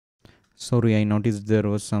Sorry, I noticed there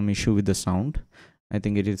was some issue with the sound. I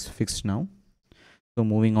think it is fixed now. So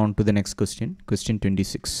moving on to the next question. Question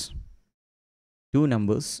 26. Two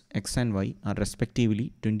numbers x and y are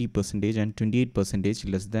respectively 20% and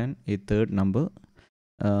 28% less than a third number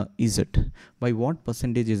z. By what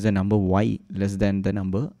percentage is the number y less than the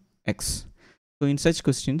number x? So in such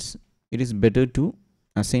questions, it is better to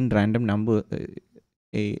assign random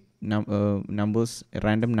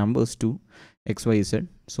random numbers to x, y, z,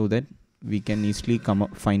 so that we can easily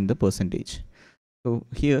find the percentage. So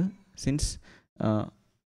here, since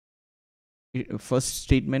first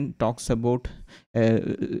statement talks about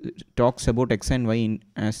x and y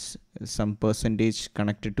as some percentage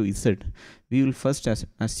connected to z, we will first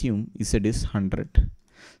assume z is 100.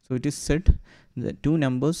 So it is said the two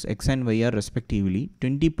numbers x and y are respectively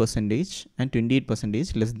 20% and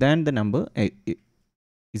 28% less than the number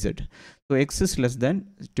z. So x is less than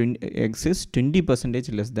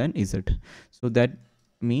 20% less than z. So that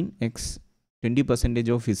mean x 20%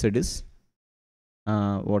 of z is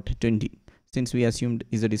 20. Since we assumed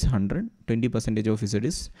z is 100, 20% of z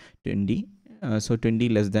is 20. So 20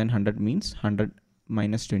 less than 100 means 100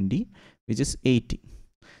 minus 20, which is 80.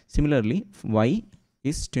 Similarly, y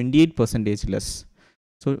is 28% less.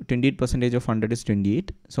 So 28% of 100 is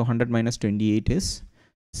 28. So 100 minus 28 is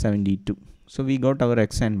 72. So we got our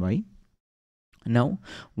x and y. Now,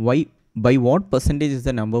 y, by what percentage is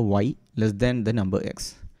the number y less than the number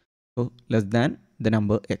x? So less than the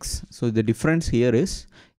number x. So the difference here is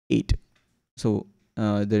 8. So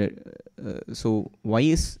so y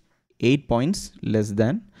is 8 points less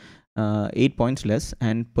than 8 points less,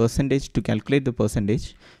 and percentage, to calculate the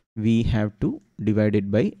percentage, we have to divide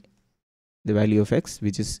it by the value of x,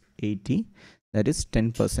 which is 80, that is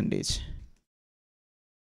 10%.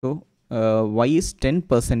 So y is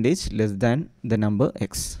 10% less than the number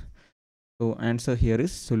x. So answer here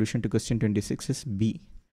is, solution to question 26 is B.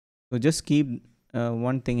 So just keep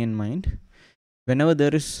one thing in mind. Whenever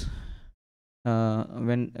there is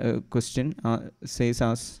when a question says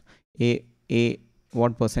us a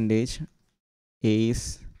what percentage a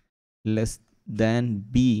is less than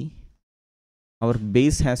b, our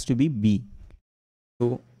base has to be b.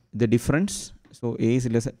 So the difference, so a is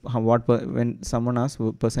less, when someone asks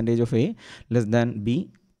percentage of a less than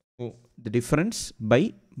b, so the difference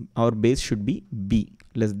by our base should be b,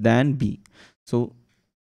 less than b. So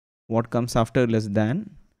what comes after less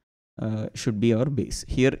than should be our base.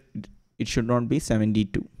 Here it should not be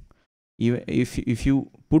 72. Even if you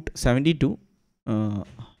put 72,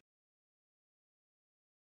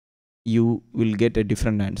 you will get a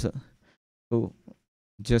different answer. So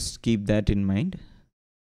just keep that in mind.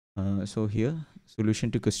 So here,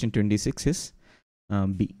 solution to question 26 is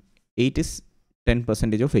B. 8 is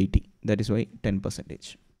 10% of 80. That is why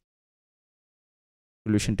 10%.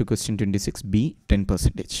 Solution to question 26, B,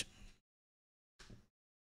 10%.